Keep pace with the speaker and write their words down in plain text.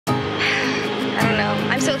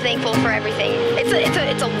so thankful for everything.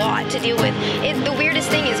 It's a lot to deal with. The weirdest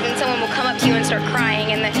thing is when someone will come up to you and start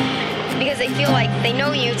crying, and because they feel like they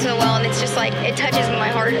know you so well, and it's just like, it touches my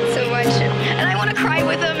heart so much. And I want to cry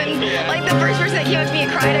with them, and like the first person that came up to me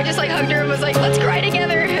and cried, I just like hugged her and was like, let's cry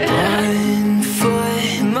together. One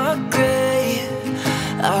foot in my grave,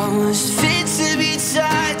 I was fit to be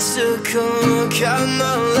tied, so come cut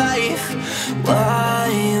my life. Why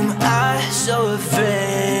am I so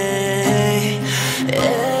afraid?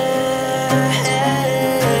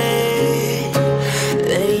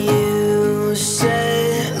 That you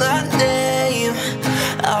said my name,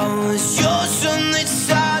 I was yours from the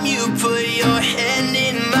time you put your hand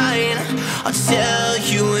in mine. I'll tell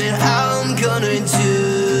you what I'm gonna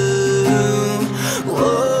do.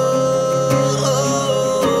 Whoa.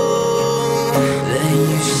 Then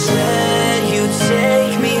you said you'd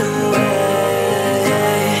take me away.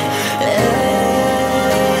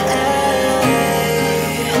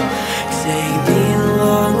 Take me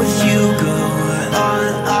along with you, go on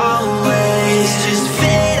our ways. Just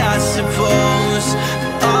fate, I suppose.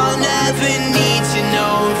 I'll never need to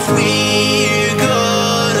know if we're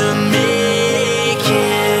gonna make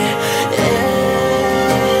it.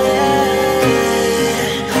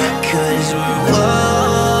 'Cause we're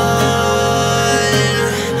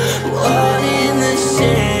one in the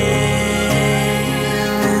same.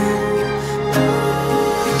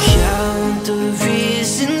 Count the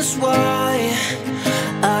reasons why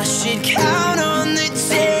I should count on the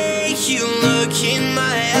day you look in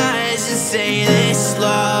my eyes and say this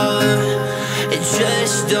love, it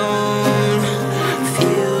just don't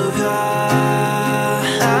feel right.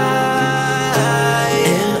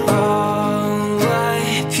 And I'll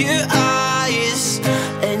wipe your eyes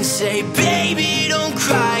and say, baby, don't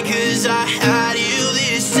cry, 'cause I had you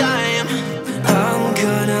this time.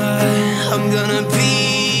 I'm gonna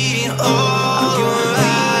be alright.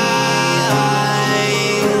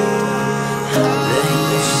 Then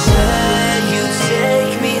you said you'd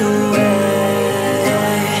take me away.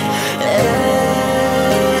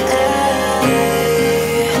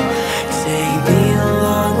 Take me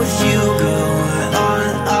along with you, go on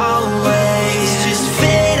our ways. Just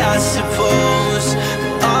fate, I suppose.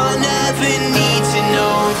 I'll never need to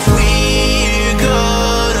know if we're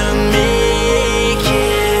gonna make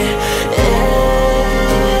it.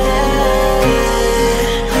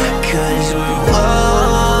 'Cause we're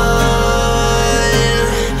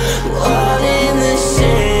one in the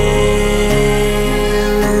same.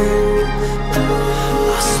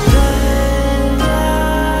 I'll spend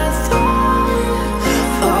my time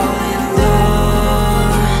falling in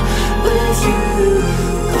love with you.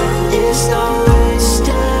 It's not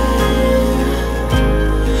wasted.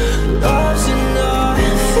 Love's in our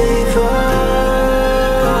favor.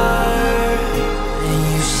 And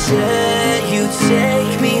you said you'd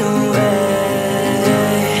take me away.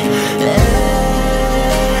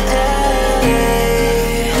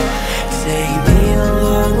 Take me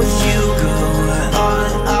along with you, go on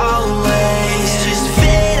our ways. Just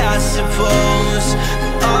fate, I suppose.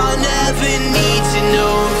 I'll never need to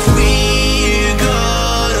know if we're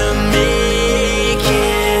gonna make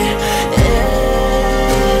it.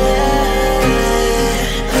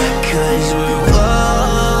 'Cause we're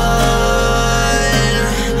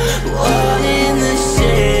one in the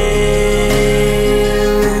same.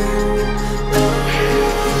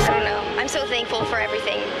 I don't know. I'm so thankful for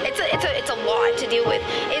everything. It's a lot to deal with.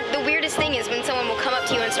 The weirdest thing is when someone will come up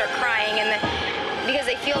to you and start crying, and because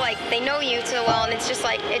they feel like they know you so well, and it's just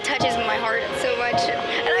like, it touches my heart so much.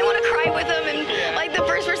 And I want to cry with them, and like the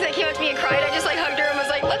first person that came up to me and cried, I just like hugged her and was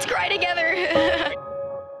like, let's cry together.